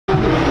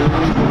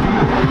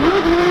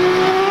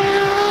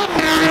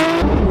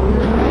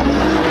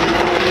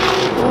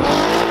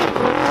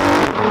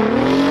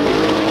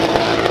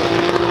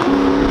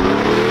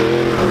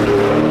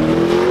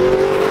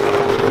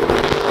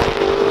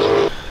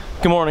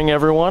morning,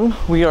 everyone.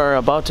 We are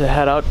about to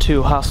head out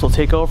to Hostile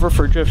Takeover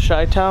for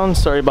Driftchitown.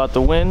 Sorry about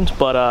the wind,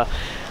 but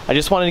I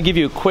just wanted to give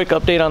you a quick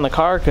update on the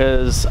car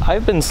because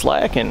I've been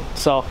slacking.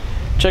 So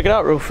check it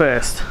out real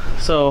fast.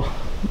 So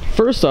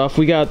first off,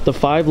 we got the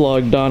 5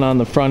 lug done on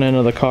the front end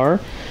of the car.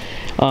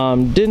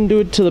 Didn't do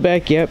it to the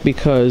back yet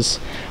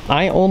because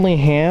I only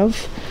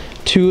have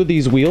 2 of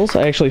these wheels.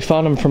 I actually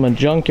found them from a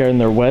junkyard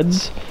and they're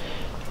weds.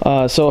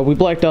 So we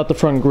blacked out the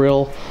front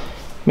grille,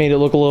 made it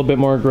look a little bit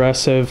more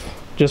aggressive.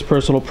 Just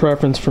personal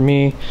preference for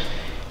me.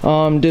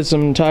 Did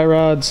some tie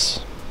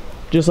rods,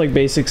 just like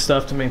basic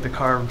stuff to make the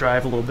car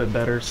drive a little bit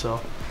better. So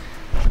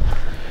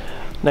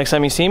next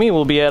time you see me,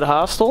 we'll be at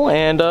Hostile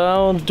and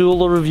I'll do a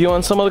little review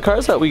on some of the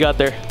cars that we got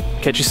there.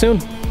 Catch you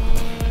soon.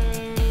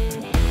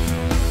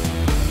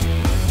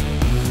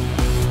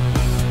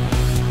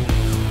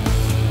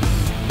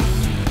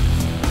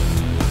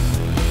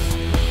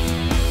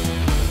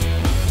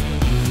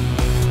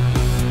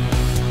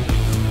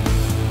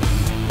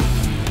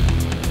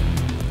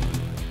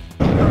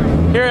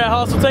 Here at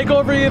Hostile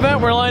Takeover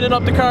event, we're lining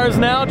up the cars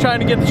now, trying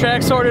to get the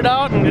track sorted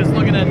out and just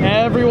looking at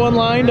everyone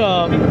lined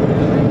up.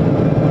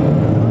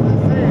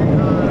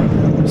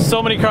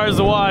 So many cars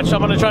to watch. I'm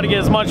going to try to get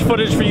as much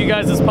footage for you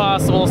guys as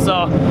possible,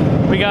 so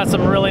we got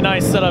some really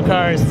nice setup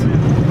cars.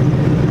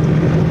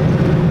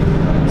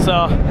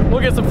 So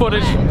we'll get some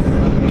footage.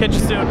 Catch you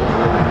soon.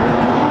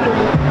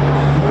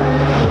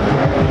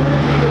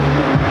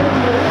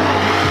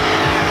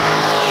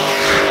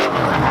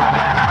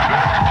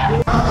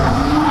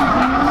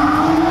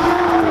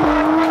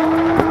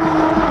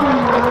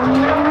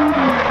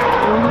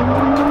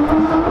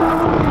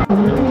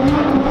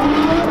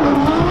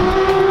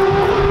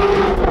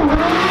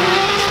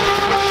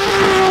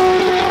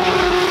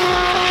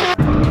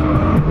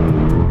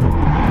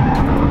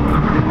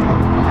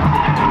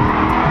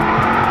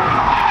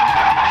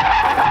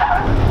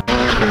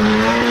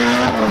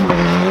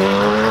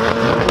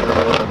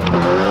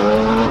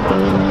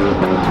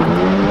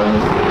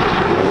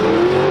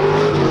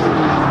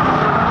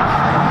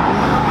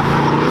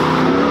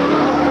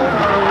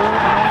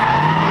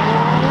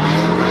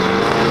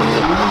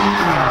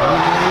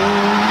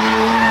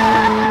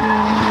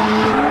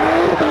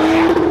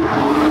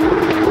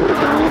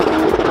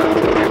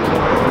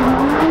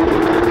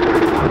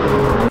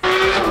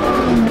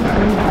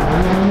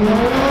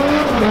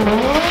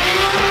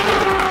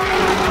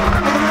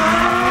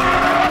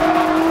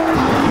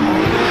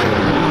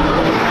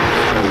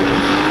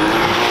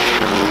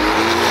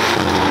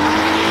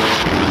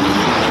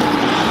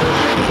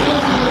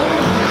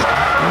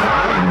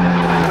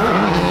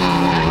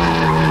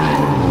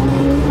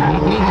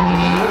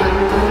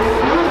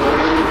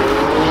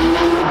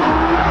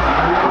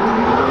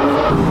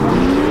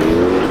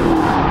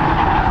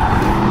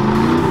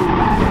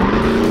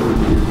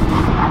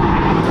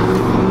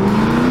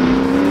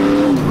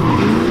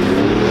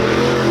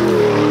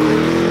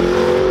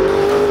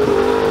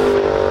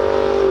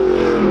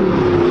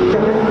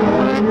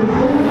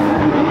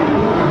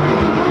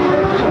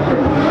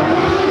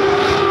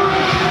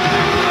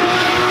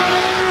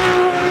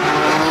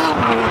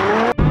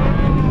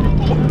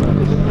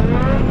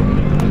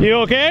 You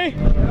okay?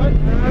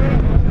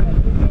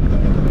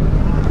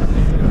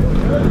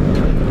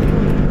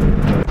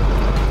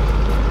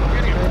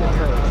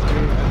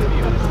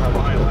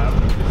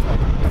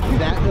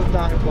 That does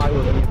not fly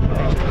with me.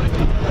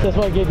 That's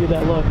why I gave you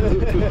that look.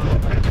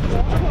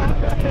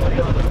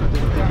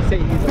 Say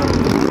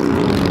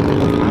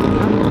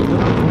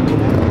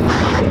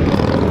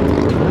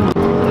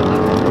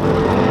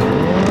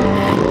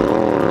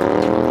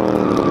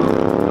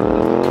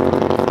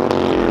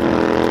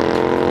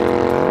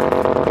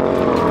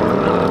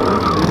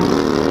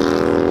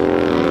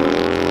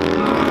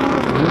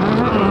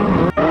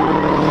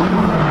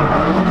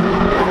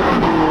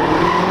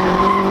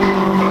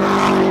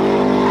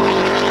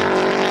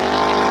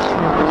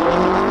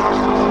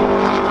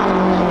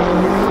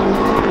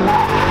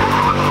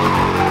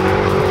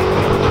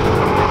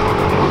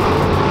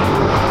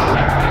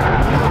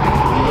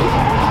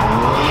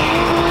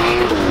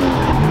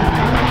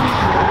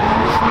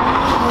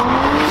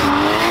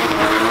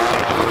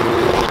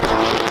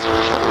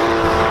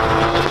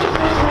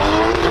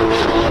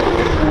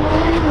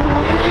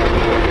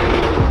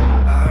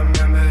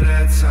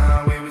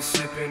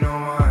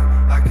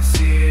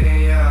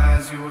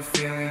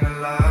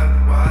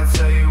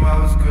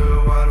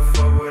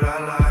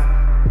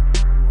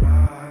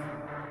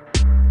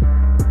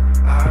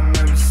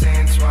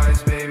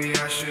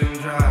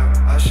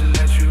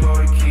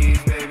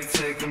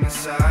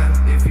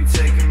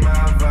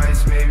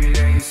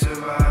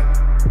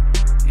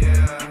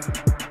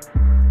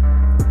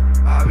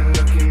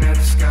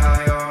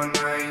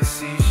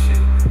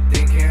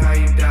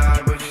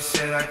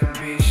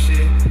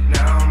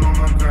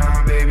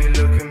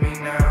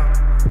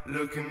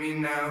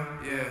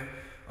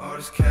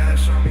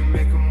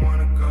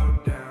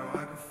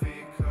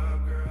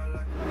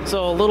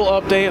So a little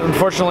update.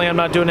 Unfortunately, I'm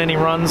not doing any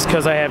runs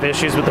because I have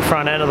issues with the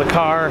front end of the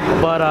car.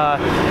 But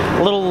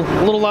a little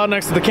loud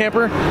next to the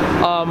camper.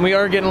 We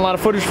are getting a lot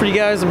of footage for you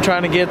guys. I'm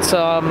trying to get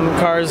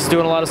cars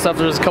doing a lot of stuff.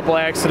 There's a couple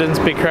accidents,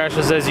 big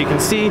crashes, as you can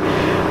see.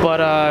 But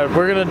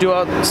we're gonna do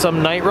out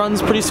some night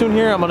runs pretty soon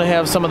here. I'm gonna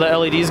have some of the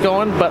LEDs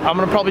going, but I'm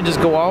gonna probably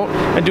just go out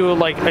and do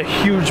like a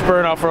huge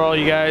burnout for all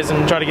you guys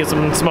and try to get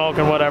some smoke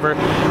and whatever.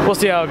 We'll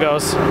see how it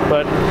goes,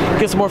 but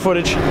get some more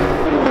footage.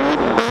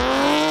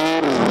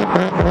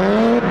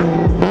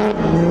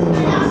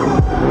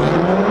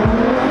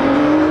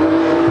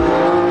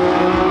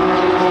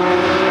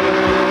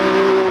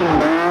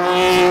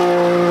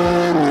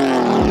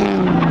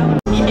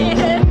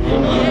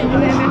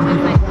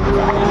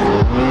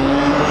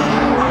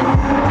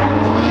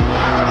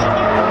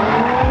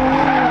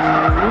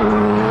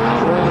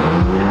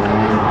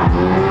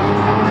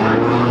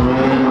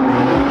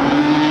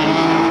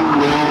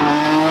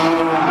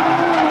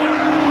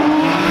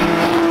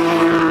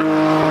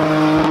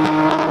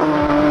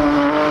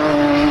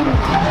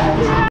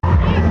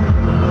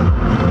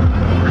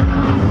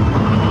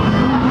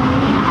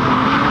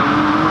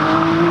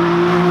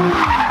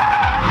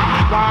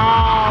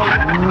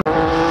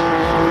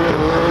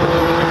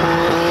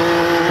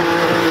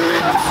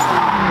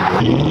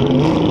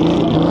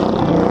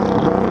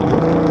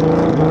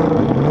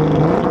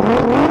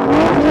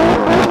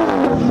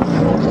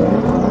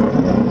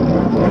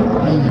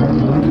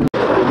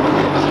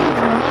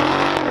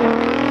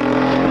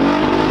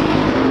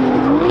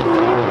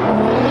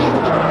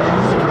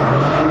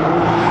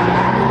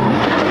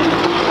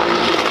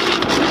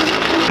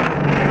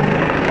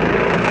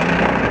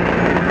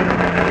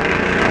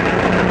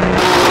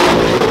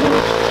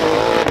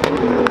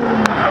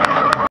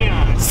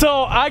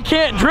 I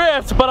can't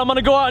drift, but I'm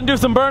gonna go out and do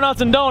some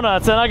burnouts and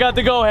donuts, and I got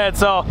the go-ahead,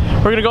 so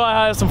we're gonna go out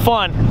and have some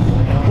fun.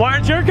 Why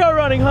aren't your car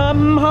running,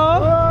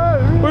 huh?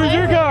 Where's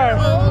your car?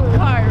 Old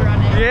car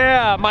running.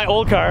 Yeah, my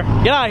old car.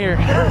 Get out of here.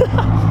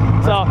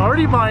 So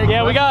Party bike.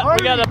 yeah, we got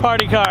the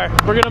party car.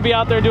 We're gonna be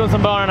out there doing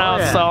some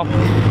burnouts, so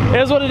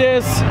it is what it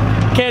is.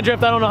 Can't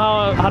drift. I don't know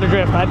how to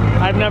drift.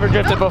 I've never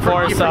drifted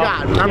before, You so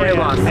forgot. Memory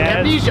loss.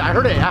 Amnesia. I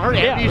heard it.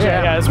 Amnesia.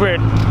 Yeah, it's weird,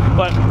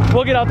 but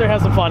we'll get out there,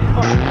 have some fun.